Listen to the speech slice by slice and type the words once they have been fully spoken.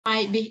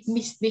might be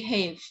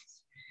misbehave.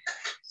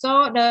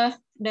 So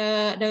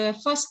the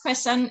first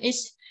question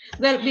is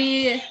will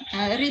be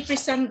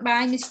represented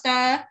by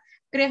Mr.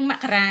 Kreng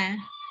Makara.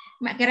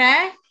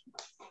 Makara.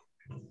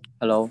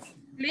 Hello.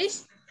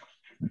 Please.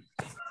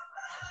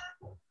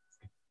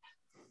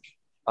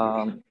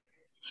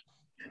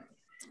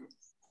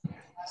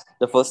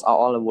 The first of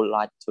all, I would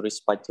like to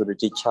respect to the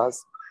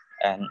teachers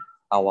and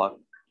our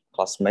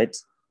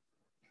classmates.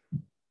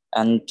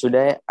 And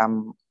today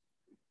I'm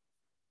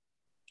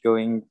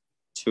going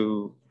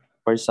to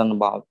present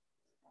about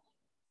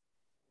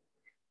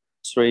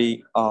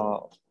three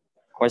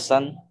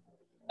questions,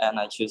 and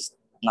I choose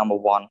number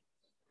one.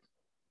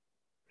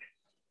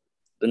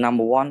 The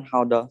number one,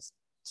 how does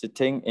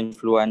sitting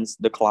influence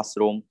the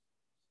classroom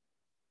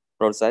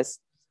process?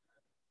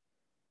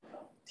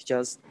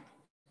 Teachers,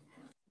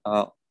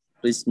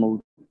 please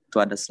move to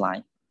other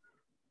slide.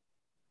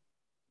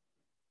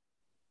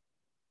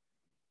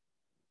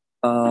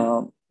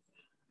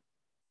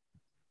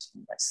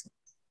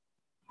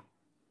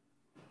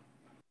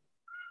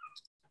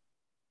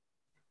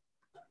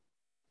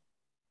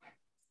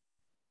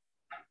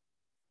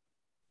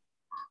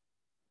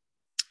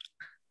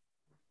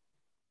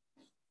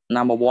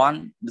 Number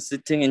one, the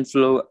sitting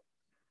influence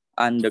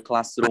and the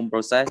classroom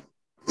process.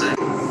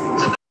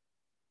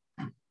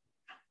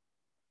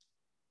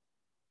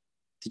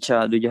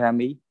 Teacher, do you hear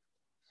me?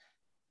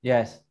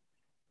 Yes.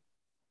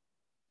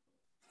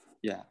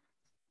 Yeah.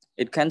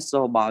 It can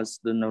show about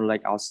the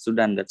like our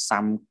student that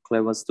some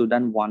clever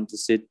student want to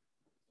sit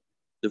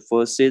the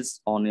first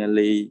seats or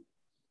nearly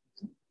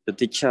the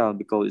teacher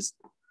because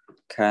it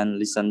can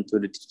listen to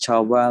the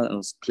teacher well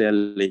and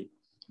clearly.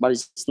 But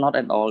it's not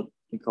at all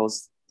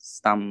because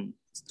some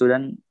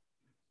student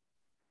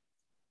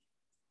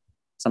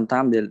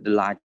sometimes they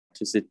like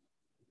to sit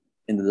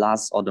in the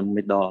last or the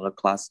middle of the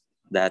class.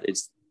 That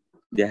is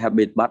their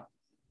habit, but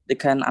they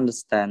can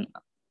understand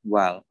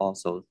well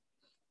also.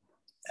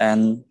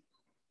 And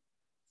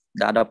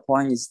the other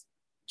point is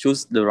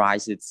choose the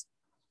right seats.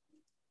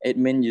 It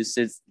means you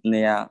sit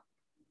near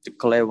the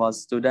clever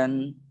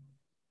student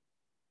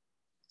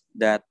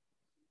that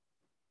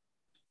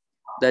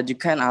you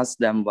can ask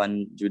them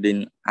when you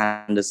didn't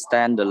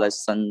understand the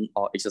lesson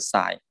or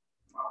exercise,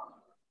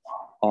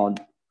 or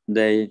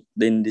they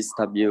didn't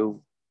disturb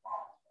you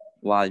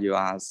while you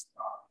are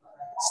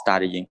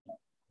studying.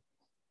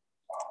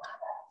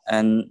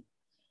 And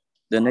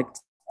the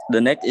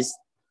next is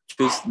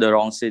choose the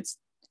wrong seats.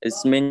 It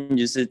means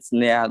you sit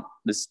near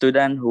the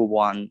student who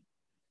want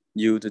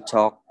you to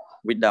talk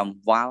with them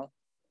while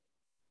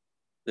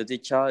the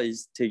teacher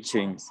is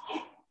teaching.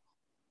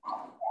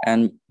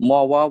 And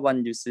moreover,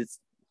 when you sit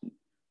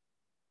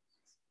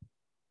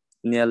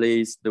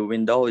nearly the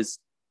window,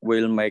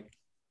 will make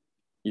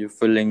you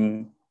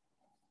feeling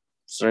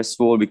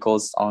stressful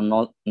because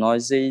of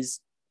noises,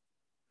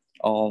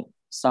 or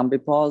some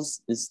people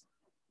is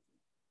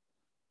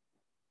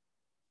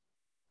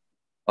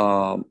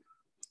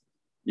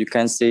you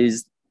can see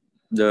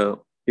the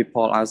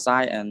people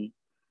outside and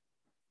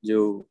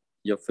your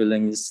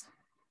feelings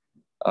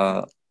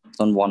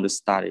don't want to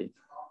study.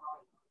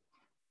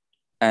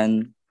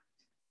 And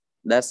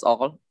that's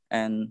all.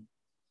 And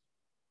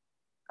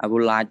I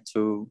would like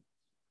to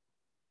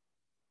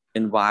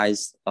invite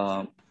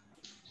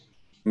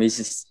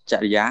Mrs.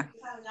 Charia.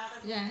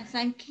 Yeah,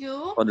 thank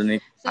you. For the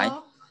next slide.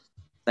 So,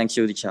 thank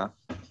you, teacher.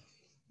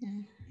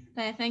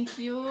 Yeah. Thank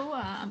you,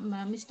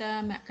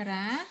 Mr.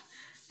 Makara.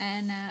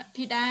 And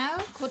Pidal,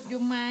 could you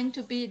mind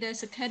to be the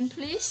second,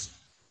 please?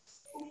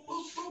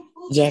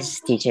 Yes,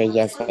 teacher.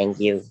 Yes, thank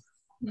you.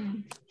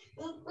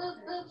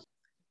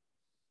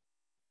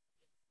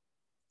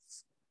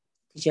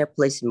 Teacher,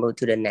 please move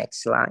to the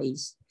next slide.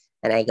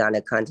 And I'm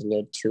gonna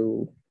continue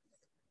to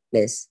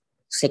this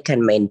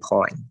second main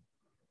point.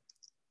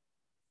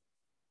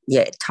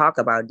 Yeah, talk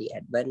about the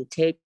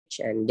advantage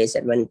and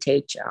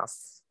disadvantage of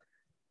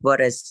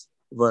various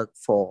work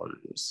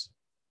forms.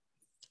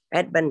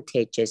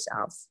 Advantages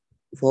of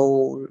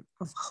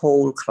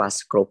whole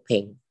class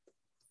grouping.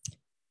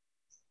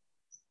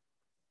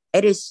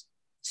 It is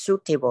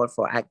suitable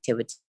for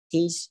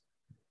activities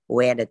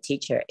where the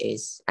teacher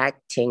is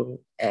acting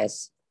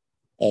as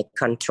a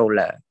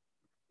controller.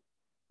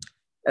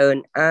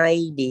 An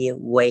ideal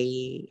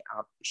way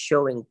of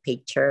showing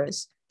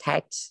pictures,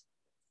 text,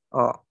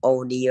 or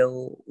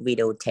audio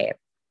videotape.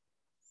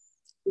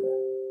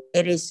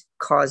 It is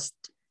cost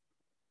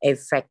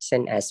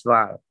effective as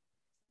well.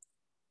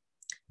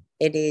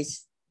 It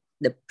is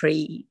the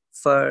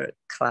preferred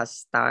class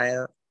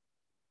style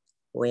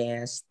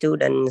where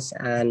students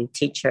and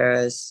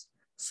teachers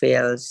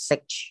feel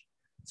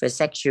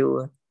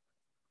secure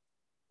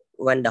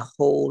when the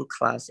whole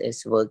class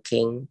is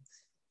working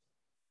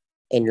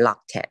in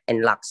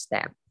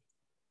lockstep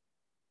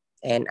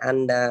and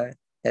under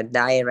the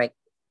direct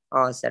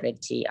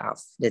authority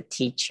of the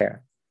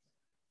teacher.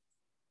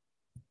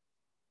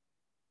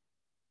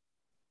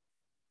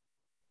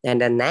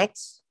 And the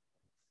next.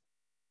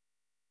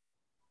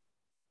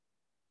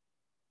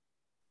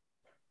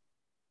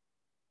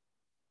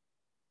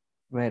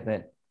 Wait.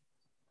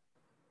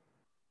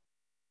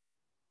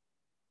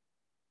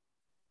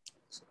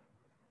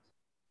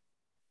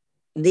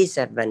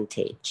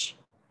 Disadvantages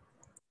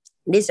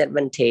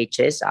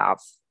of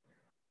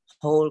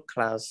whole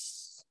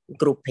class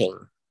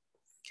grouping.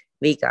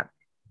 We got,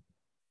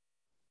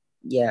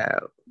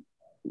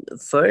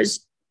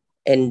 first,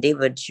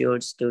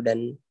 individual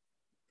students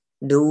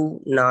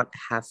do not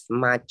have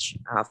much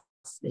of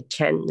the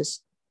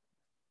chance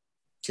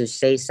to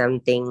say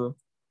something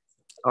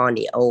on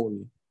their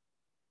own.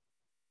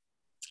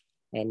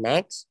 And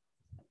next,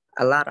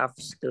 a lot of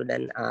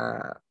students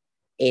are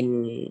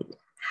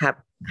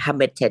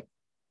habited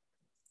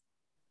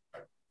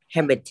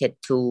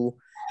to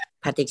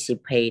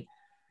participate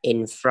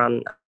in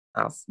front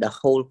of the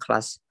whole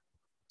class,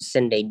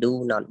 since they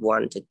do not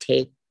want to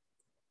take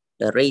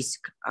the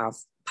risk of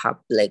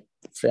public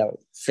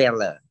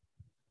failure.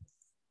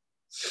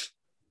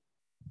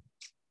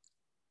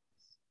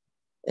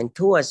 And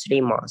 2 or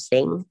 3 more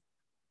things.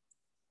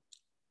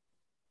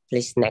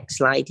 Please, next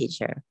slide,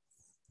 teacher.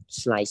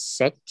 Slide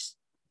 6.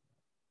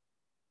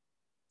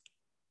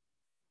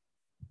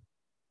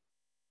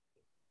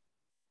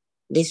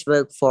 This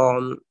work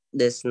form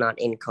does not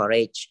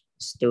encourage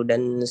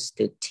students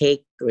to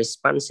take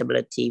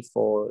responsibility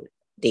for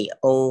their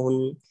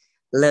own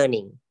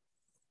learning.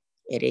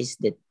 It is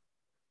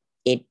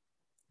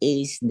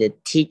the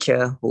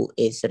teacher who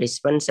is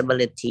responsible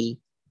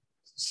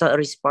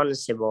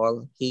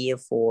here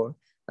for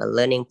a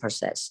learning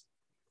process.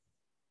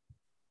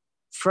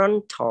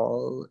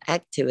 Frontal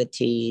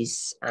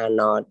activities are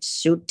not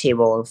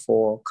suitable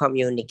for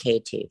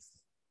communicative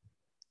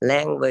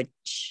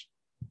language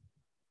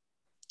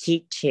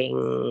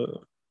teaching,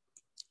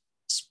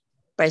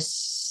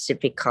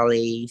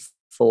 specifically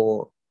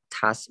for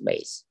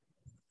task-based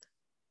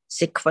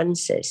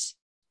sequences.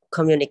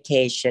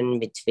 Communication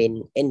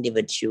between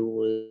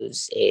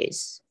individuals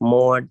is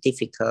more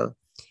difficult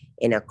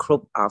in a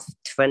group of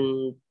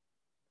 20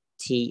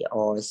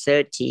 or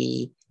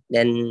 30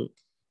 than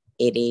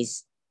it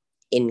is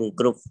in a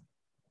group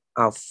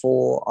of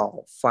 4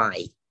 or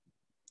 5.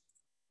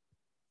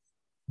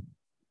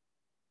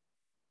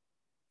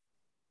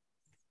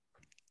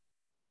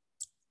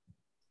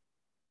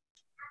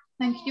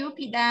 Thank you,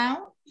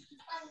 Pidao.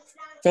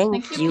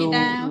 Thank you.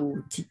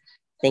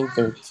 Thank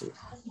you.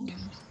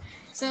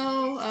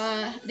 So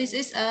this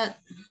is a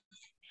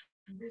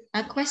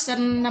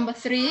question number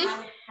 3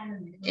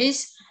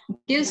 is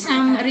give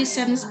some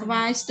reasons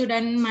why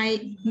students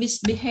might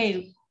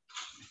misbehave.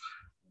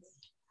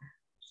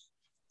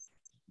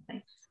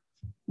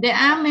 There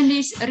are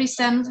many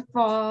reasons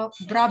for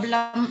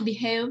problem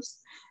behaves.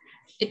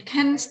 It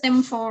can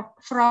stem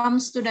from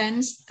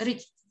students'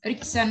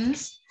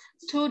 reasons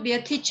to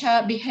their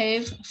teacher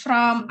behave,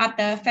 from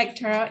other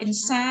factors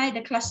inside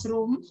the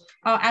classroom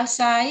or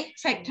outside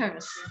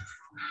factors.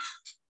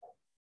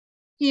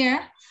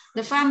 Here,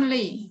 the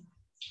family.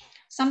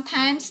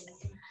 Sometimes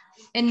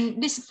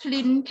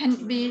indiscipline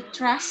can be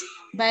traced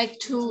back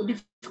to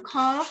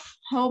difficult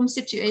home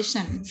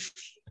situations.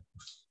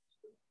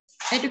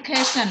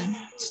 Education.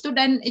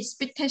 Student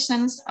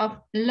expectations of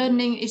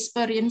learning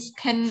experience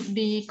can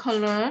be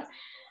colored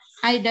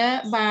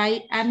either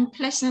by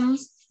unpleasant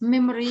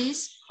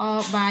memories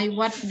or by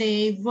what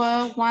they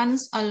were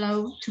once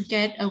allowed to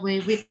get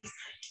away with.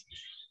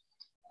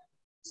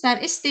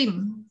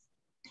 Self-esteem.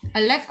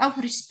 A lack of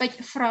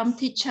respect from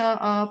teacher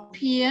or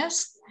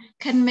peers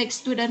can make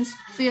students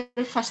feel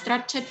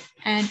frustrated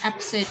and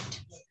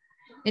upset.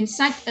 In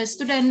such a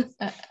student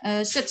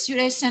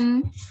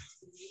situation,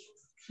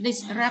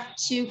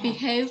 disruptive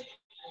behavior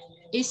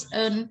is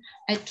an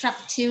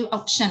attractive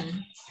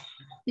option.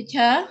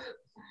 Teacher,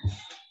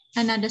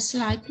 another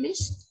slide,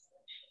 please.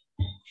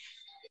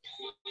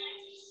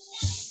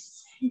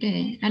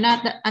 Okay,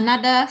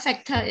 another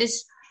factor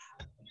is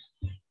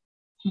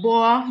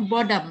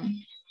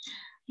boredom.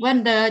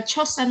 When the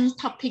chosen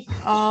topic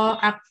or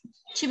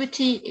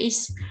activity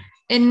is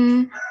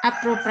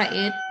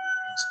inappropriate,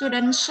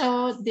 students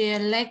show their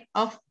lack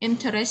of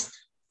interest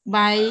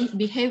by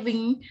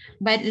behaving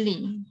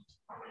badly.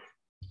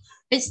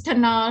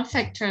 External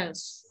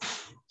factors.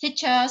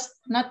 Teachers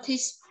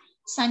notice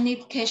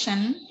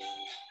significant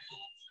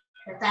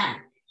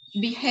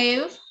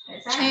behavior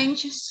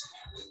changes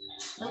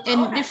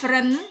in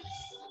different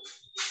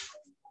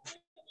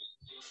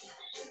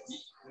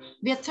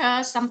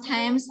weather.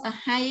 Sometimes a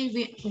high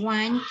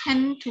wind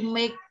tends to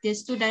make the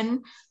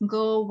student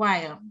go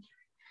wild.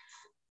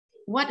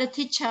 What the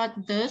teacher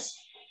does,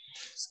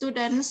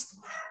 students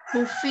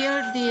who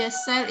feel their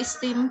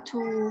self-esteem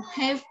to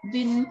have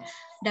been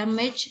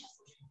damaged,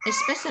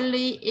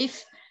 especially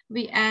if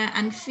we are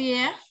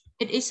unfair,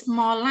 it is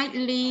more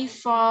likely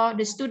for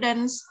the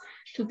students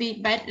to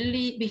be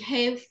badly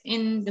behaved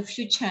in the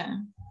future.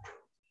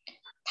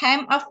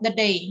 Time of the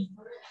day.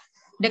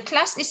 The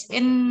class is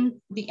in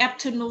the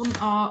afternoon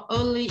or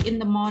early in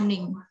the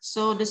morning,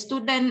 so the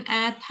students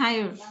are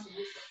tired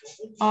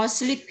or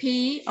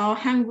sleepy or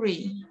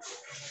hungry.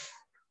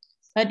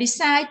 A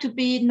desire to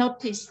be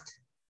noticed.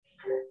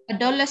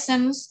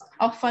 Adolescents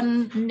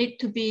often need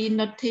to be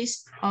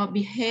noticed or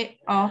behave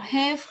or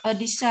have a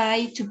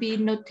desire to be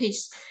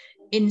noticed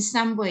in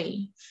some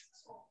way.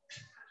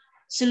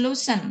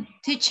 Solution.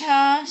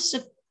 Teacher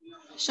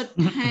should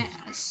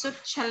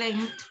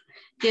challenge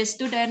their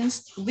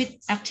students with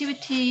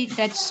activity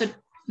that should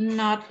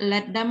not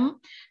let them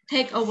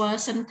take over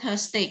center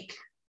stage.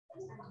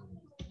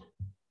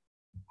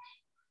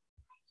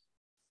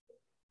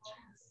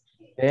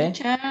 Okay.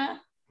 Teacher.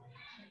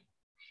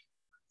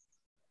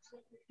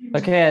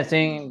 Okay, I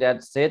think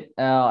that's it.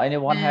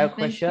 Anyone have a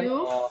question?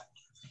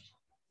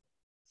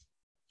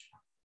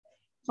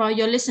 For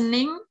your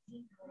listening.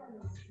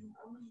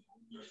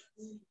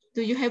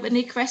 Do you have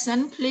any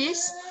question,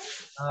 please?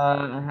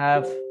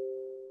 Have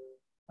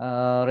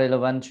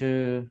relevant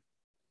to.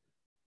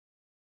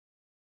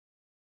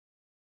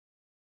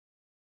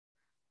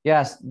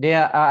 Yes,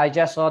 there. I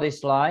just saw this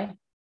slide.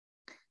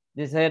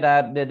 They say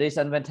that the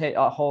disadvantage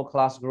of whole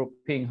class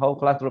grouping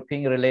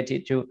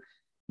related to,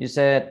 you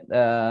said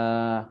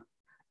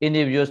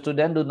individual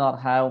students do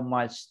not have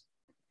much.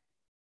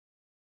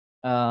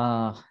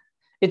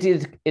 It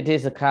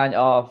is a kind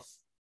of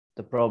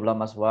the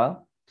problem as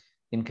well,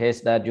 in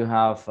case that you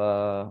have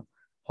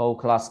whole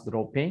class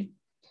grouping.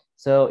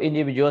 So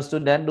individual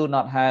students do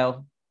not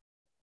have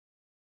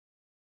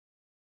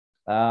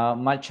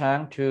much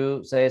chance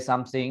to say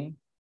something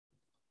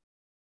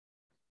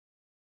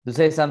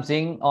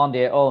on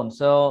their own.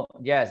 So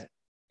yes,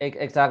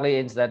 exactly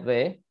in that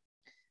way.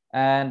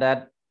 And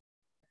that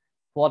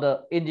for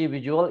the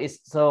individual it's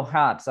so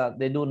hard, so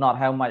they do not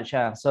have much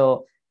chance.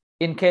 So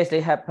in case they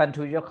happen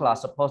to your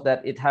class, suppose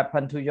that it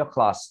happened to your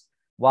class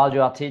while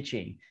you are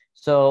teaching.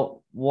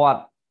 So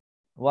what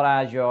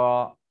are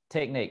your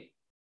technique?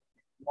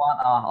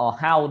 Or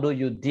how do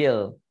you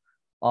deal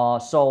or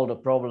solve the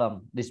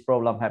problem, this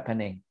problem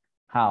happening?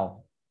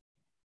 How?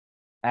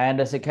 And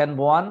the second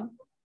one,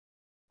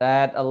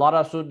 that a lot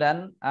of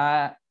students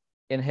are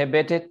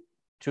inhibited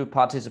to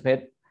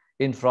participate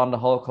in front of the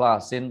whole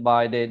class, since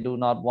they do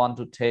not want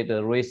to take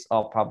the risk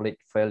of public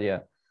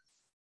failure.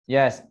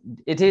 Yes,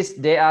 it is.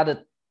 They are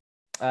the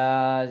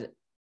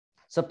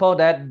suppose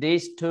that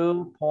these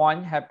 2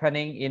 points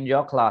happening in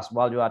your class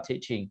while you are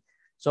teaching.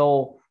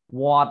 So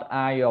what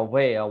are your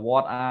way, or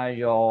what are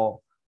your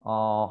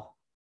or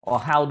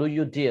how do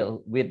you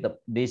deal with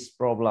this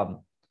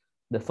problem?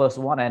 The first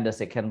one and the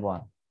second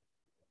one.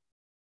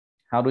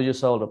 How do you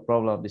solve the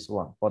problem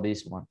for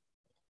this one?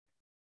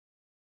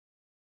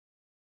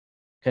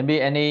 Can be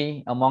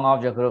any among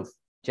of your group.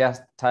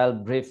 Just tell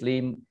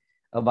briefly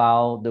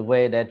about the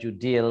way that you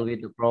deal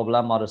with the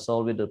problem or to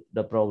solve with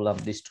the problem,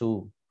 these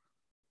two.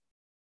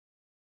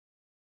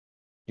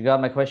 You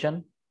got my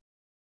question?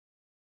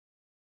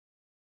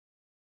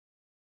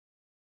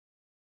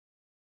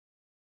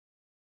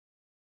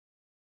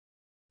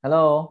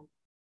 Hello?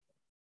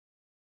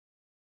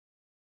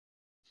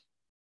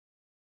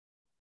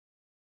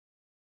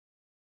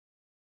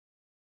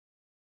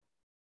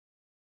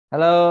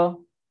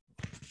 Hello?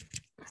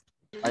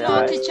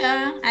 Hello,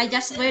 teacher. I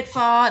just wait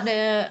for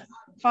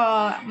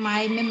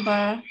my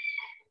member.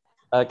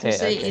 Okay. To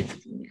say okay. it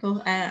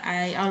because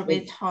I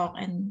always talk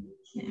and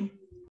yeah.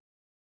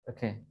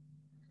 Okay.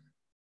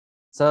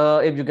 So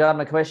if you got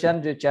my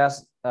question, you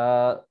just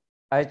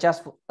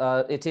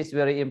it is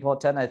very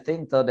important, I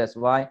think, so that's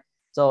why.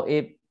 So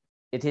if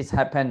it is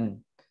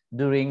happened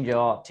during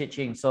your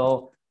teaching,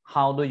 so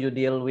how do you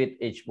deal with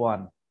each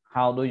one?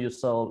 How do you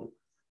solve,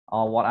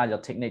 or what are your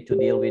techniques to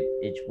deal with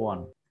each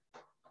one?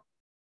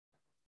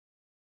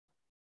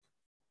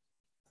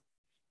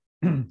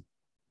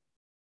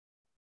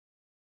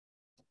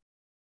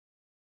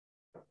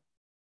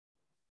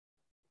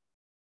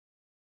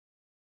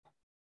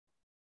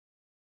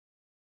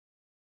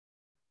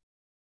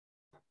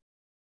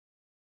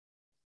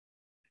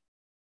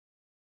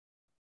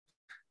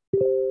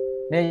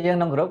 Nên dân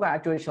trong group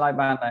đã chui slide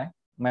ban đấy,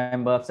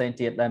 member ផ្សេង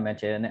ទៀតដែលមិនមែន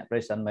ជាអ្នក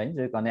present មិញ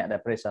ឬក៏អ្នកដែល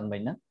present មិ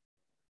ញណា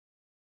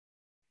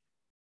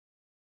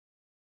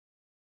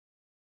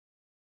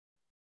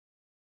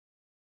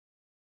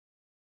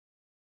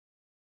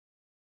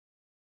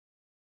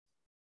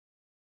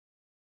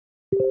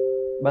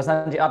បើសិន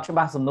ជាអត់ច្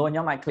បាស់សំណួរខ្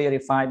ញុំអាច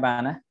clarify បា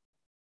នណា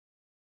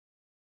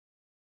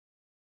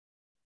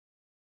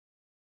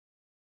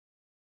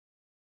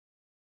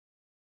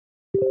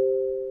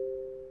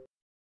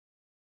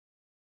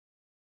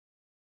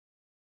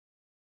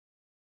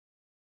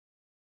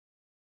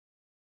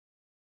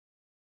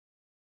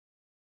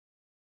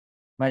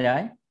មិនហើ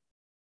យ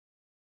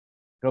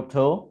group 2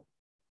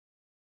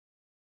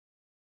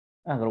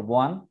 group 1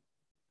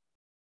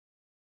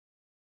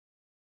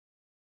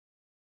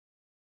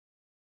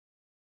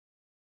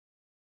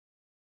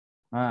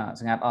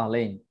 ស្ងាត់អស់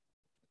លេង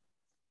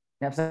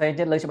អ្នកផ្សេង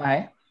ទៀតលើច្បាស់ហ៎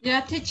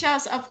Yeah,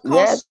 teachers, of course.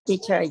 Yes,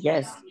 teacher,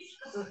 yes.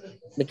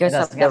 Because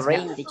of the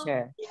rain,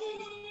 teacher.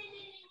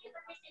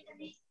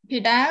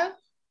 Pidal,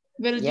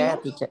 will you? Yeah,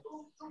 teacher.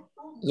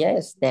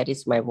 Yes, that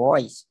is my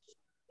voice.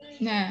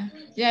 Yeah.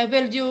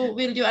 Will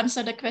you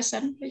answer the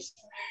question, please?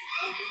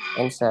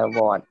 Answer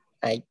what?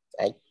 I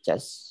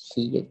just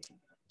hear.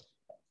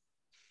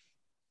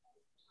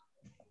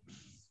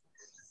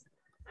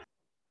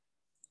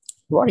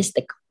 What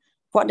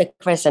the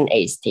question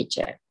is,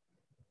 teacher?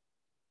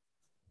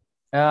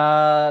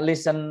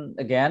 Listen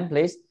again,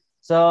 please.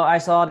 So I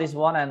saw this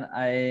one and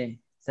I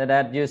said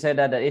that you said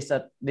that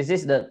this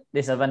is the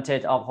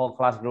disadvantage of whole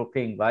class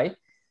grouping, right?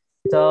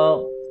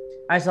 So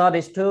I saw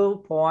these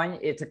 2 points.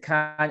 It's a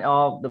kind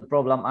of the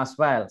problem as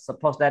well.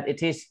 Suppose that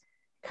it is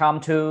come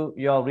to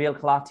your real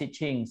class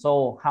teaching.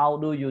 So how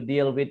do you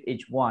deal with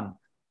each one?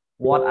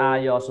 What are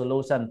your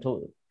solutions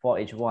for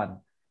each one?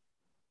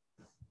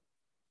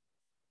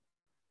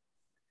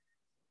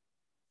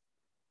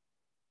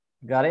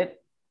 Got it?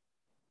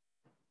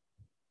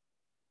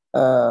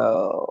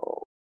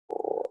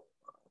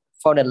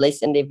 For the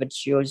less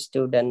individual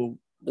student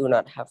do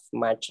not have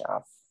much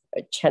of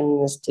a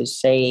chance to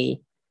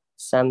say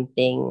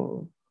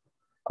something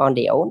on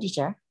their own,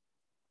 teacher.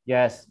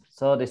 Yes.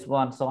 So this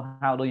one. So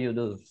how do you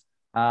do?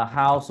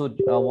 What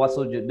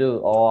should you do,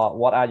 or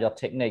what are your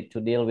techniques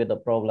to deal with the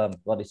problem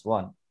for this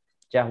one?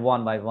 Just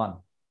one by one.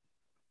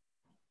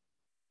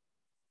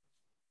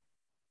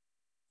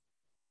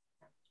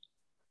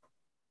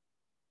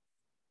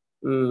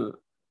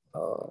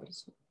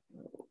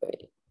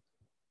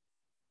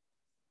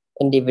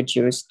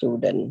 Individual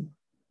student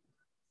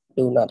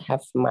do not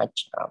have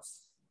much of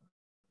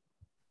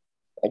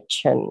a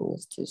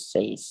chance to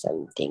say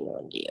something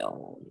on their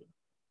own.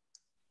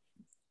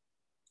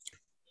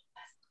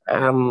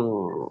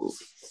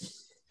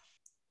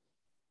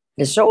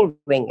 The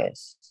solving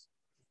is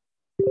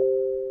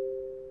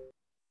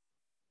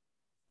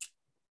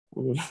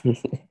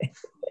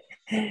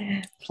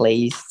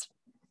please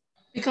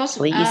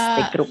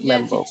the group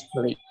member,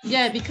 please.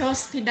 Yeah,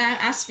 because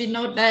as we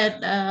know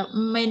that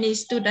many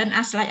students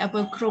as like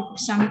our group,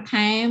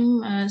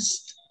 sometimes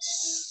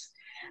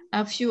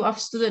a few of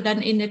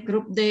students in the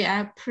group, they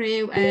are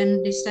brave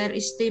and the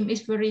self-esteem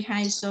is very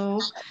high. So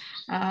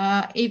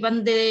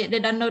even they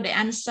don't know the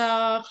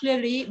answer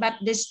clearly, but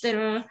they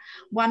still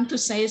want to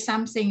say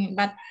something.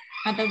 But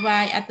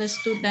otherwise, other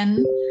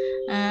students,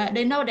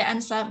 they know the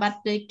answer,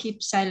 but they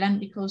keep silent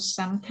because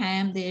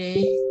sometimes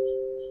they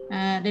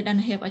don't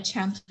have a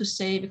chance to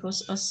say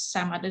because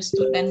some other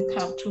students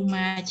talk too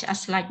much,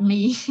 as like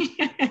me.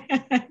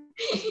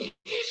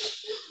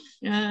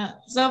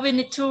 So we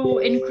need to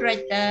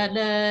encourage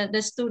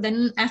the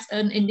student as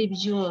an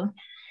individual.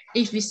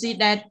 If we see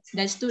that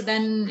the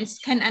student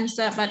can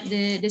answer, but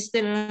they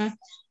still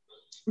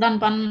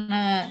don't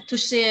want to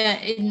share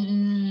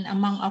in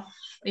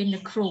the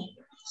group.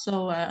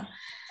 So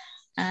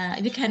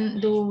we can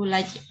do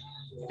like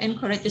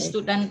encourage the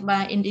student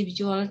by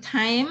individual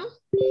time.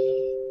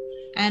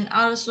 And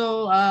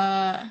also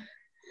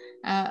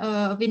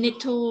we need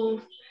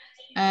to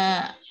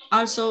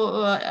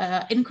also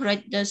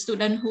encourage the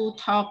student who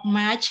talk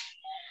much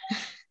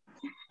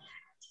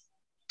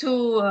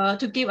to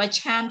give a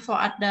chance for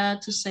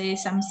others to say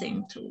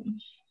something too.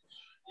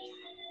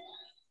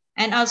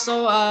 And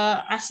also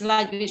as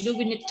like we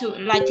need to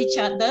like teach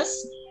others.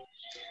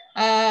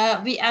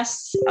 We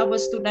ask our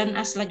student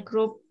as like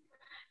group,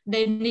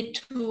 they need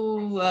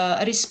to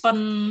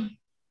respond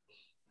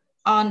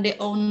on their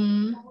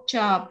own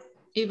job,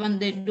 even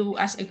they do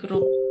as a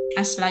group.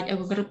 As like a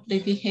group, they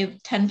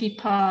have 10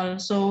 people.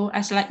 So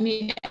as like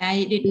me,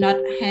 I did not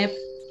have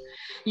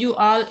you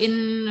all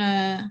in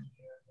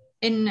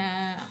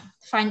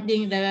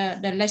finding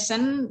the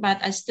lesson, but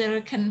I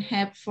still can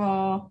help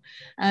for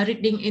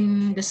reading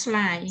in the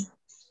slide.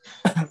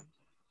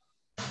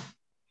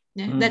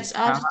 Yeah, that's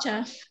all,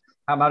 teacher.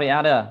 How about the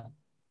other?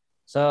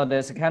 So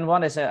the second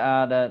one is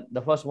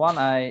the first one.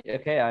 I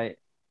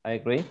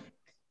agree.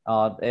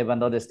 Even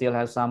though they still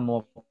have some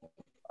more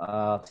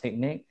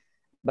technique,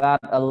 but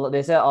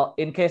they say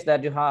in case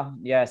that you have,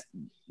 yes,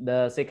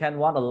 the second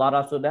one, a lot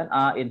of students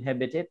are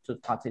inhibited to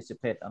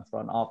participate in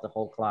front of the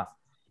whole class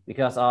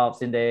because of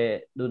since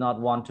they do not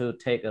want to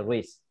take a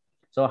risk.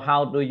 So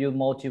how do you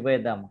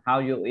motivate them? How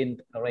you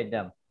encourage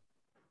them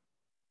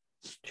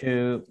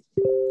to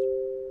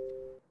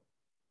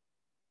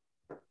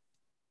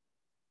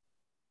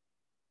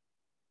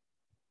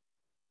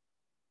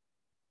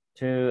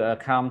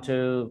come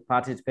to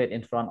participate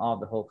in front of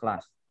the whole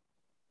class?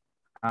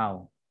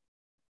 How?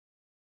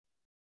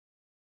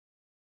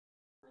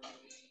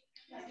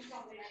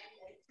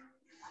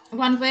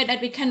 One way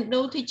that we can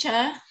do,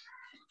 teacher,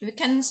 we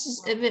can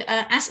as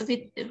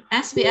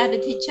we are the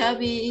teacher,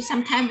 we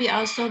sometimes we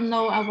also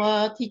know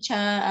our teacher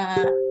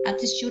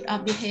attitude or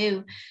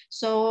behavior.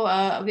 So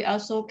we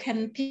also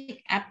can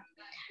pick up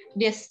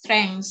their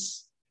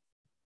strengths.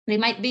 There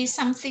might be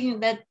something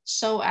that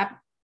show up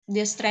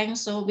their strength,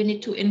 so we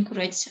need to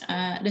encourage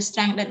the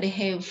strength that they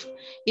have.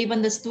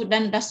 Even the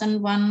student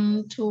doesn't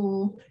want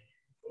to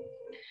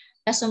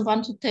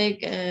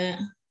take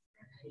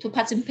to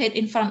participate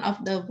in front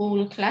of the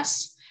whole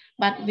class,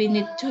 but we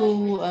need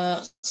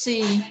to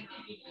see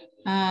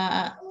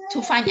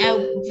to find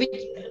out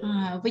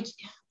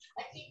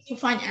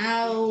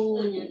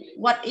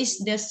what is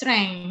their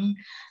strength,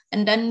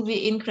 and then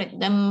we encourage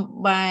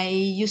them by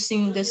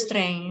using the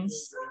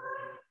strengths.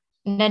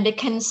 And then they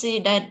can see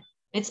that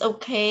it's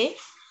okay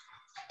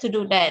to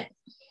do that.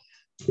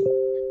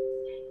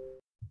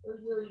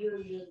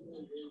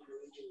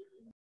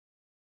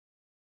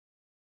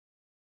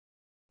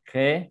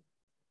 Okay.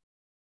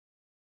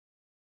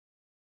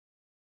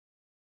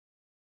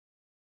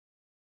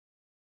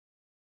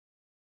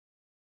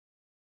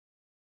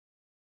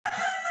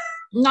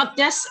 Not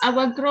just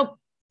our group,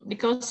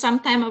 because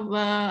sometimes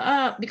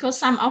because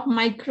some of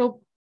my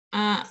group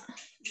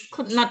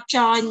could not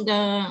join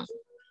the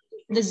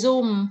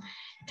Zoom.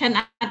 Can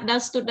other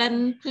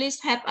student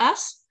please help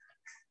us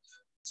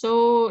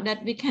so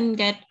that we can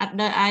get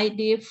other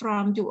idea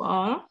from you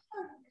all?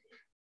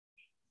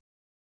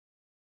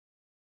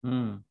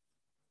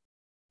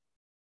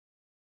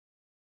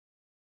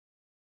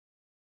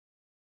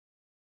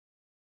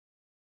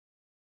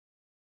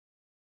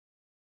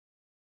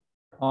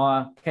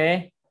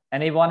 Okay.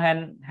 Anyone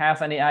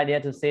have any idea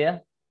to share?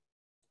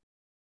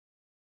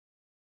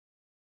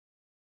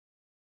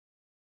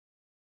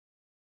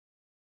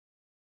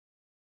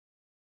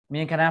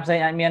 Mình khả năng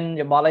xây miền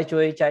giờ bỏ lại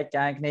chui chạy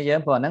chạy cái này giờ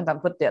vừa nâng tạm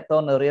phất tiệt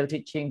tôn ở real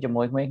teaching cho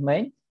mỗi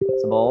mấy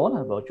số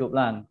là bộ chụp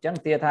lần chẳng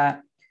tia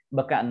tha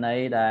bậc cạn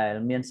này là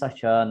miền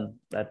session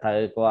là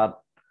thời qua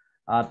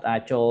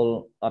ai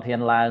trôi ở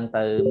thiên lang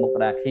từ một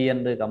đà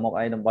khiên đưa cả một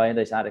ai đồng bay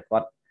đời xa để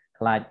quạt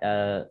lại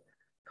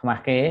khmer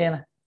kế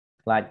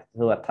lại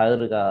vừa thở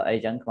được ai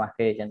chẳng khmer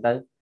kế chẳng tới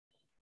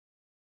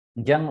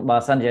chẳng bà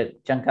sân giờ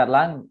chẳng cắt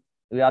láng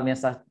vì miền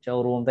sa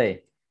châu ruộng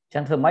thế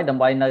chẳng thưa mấy đồng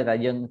bay nơi là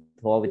dân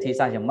thua vị trí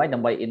sai chẳng mấy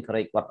đồng bay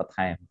encourage quạt bật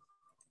thèm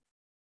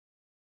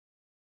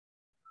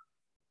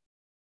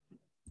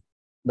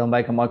đồng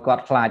bay có mọi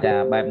quạt khai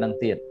trả bài nâng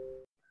tiền.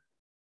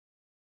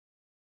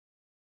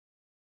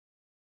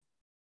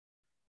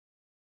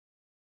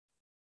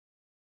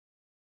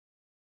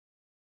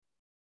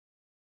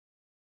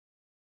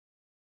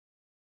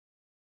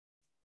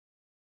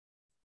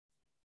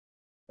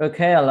 Ok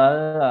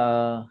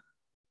là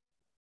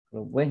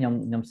với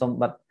nhầm xong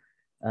bật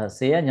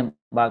xía nhầm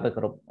ba cái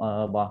group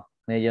bỏ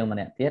này giờ mà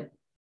nè tiết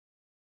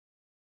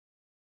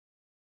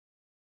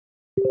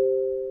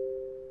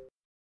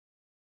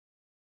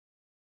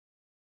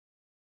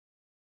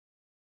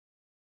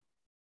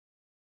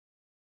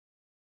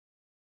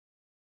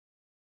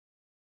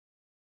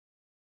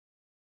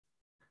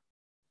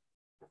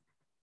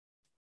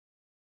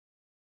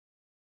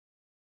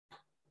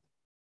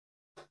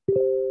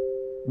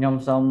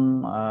nhom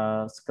xong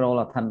scroll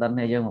là thành đơn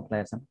này giờ một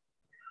lẻ xong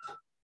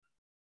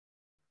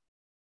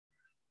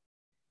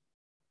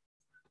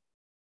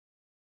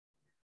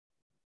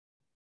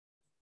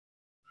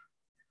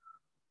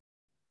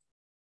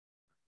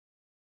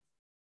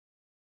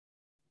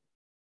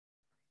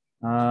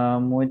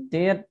mùi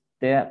tiết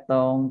tệ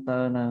tông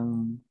tơ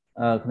nâng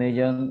ở này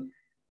dân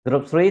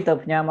group 3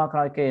 tập nhà mà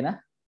coi kì nè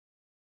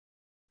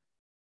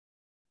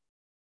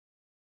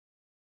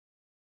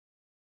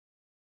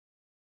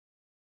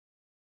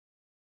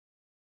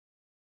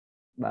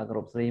bà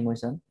group 3 mùi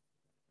sân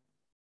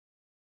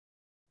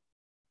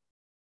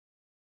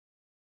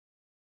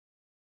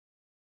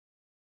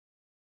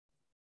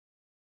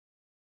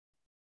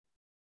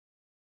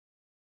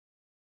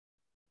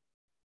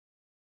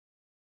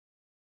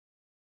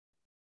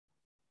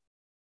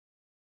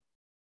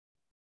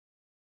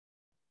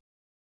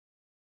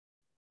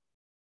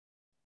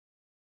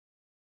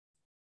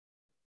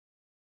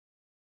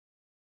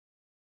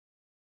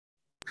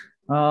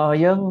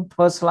dân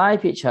first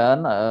slide picture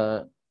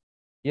ở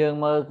dương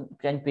mơ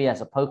tranh pia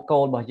sập hơi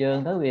côn bảo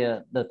dương tới vì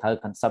được thời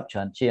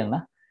consumption chieng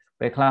đó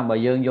về làm bảo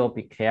dương vô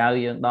bị kéo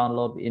dương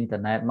download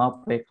internet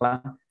móc về làm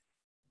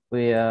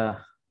vì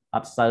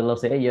ở sơ lo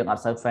sẽ dương ở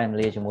sơ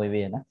family cho mùi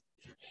về đó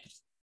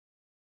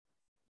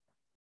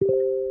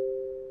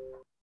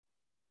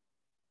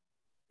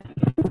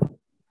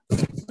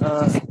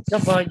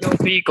chắc là vô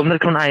phi cũng được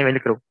con ai vậy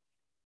được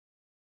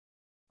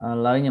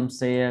lấy nhầm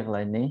xe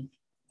lại ní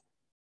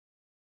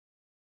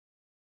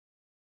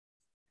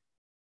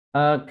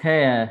ok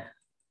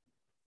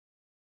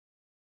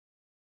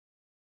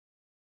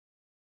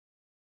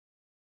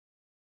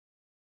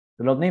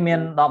group này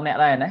miền đọc nè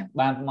đây này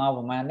bàn mau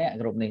và man nè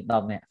group này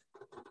đọc nè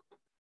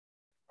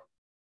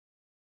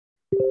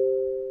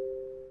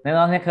nên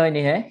nó khơi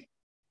đi hết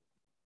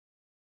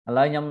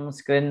lấy nhầm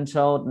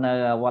screenshot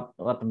là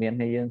what miền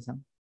hay dương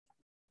xong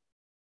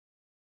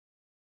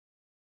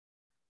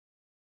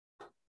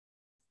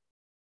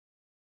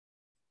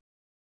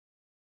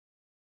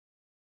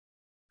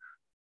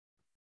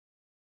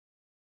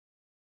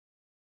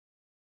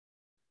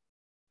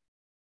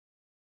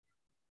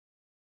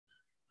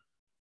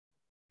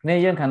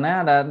nên dương khả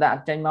năng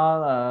đã tranh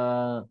nó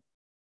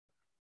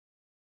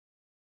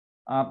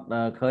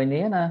khơi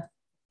nế nè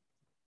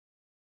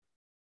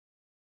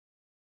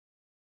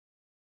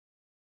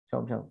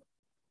chồng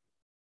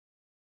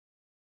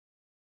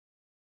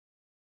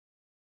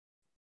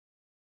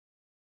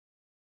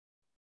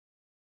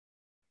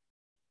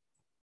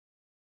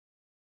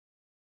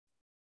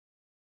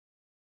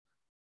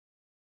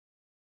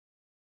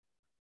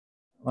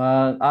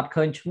và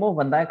khơi mua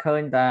vấn đề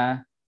khơi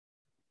ta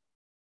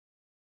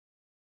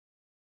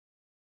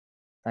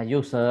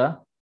user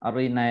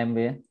rename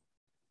về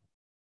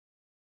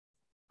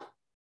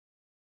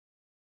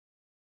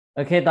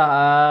ok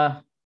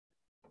ta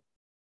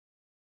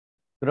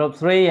group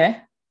 3 ấy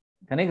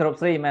Can I group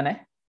 3 man?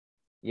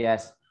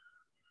 Yes.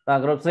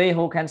 Group 3,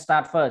 who can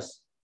start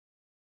first?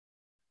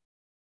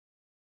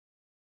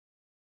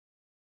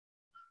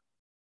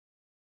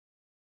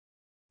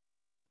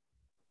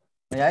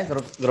 Yeah,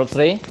 group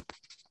 3.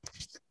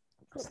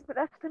 Good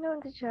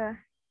afternoon,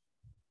 teacher.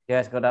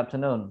 Yes, good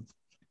afternoon.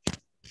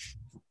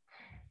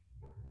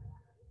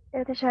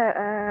 Yeah,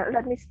 teacher,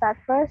 let me start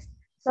first.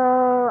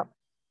 So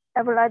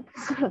I would like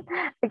to,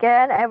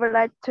 again, I would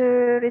like to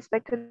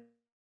respect to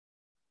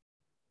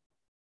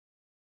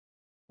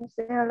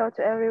say hello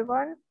to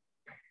everyone.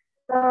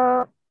 So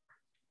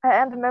I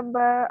am the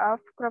member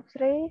of group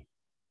 3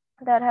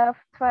 that have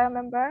 12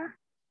 members.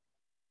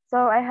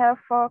 So I have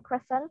 4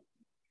 questions.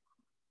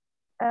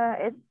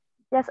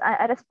 Yes,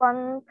 I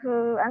respond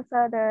to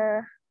answer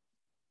the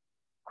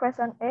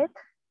question 8.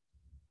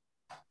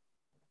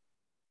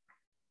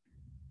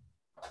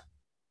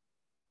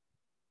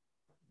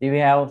 Do we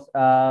have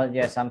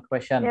some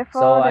question? Yeah, so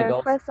for I the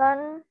go.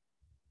 question.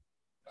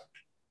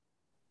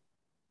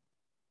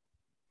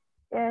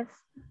 Yes.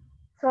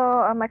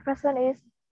 So my question is,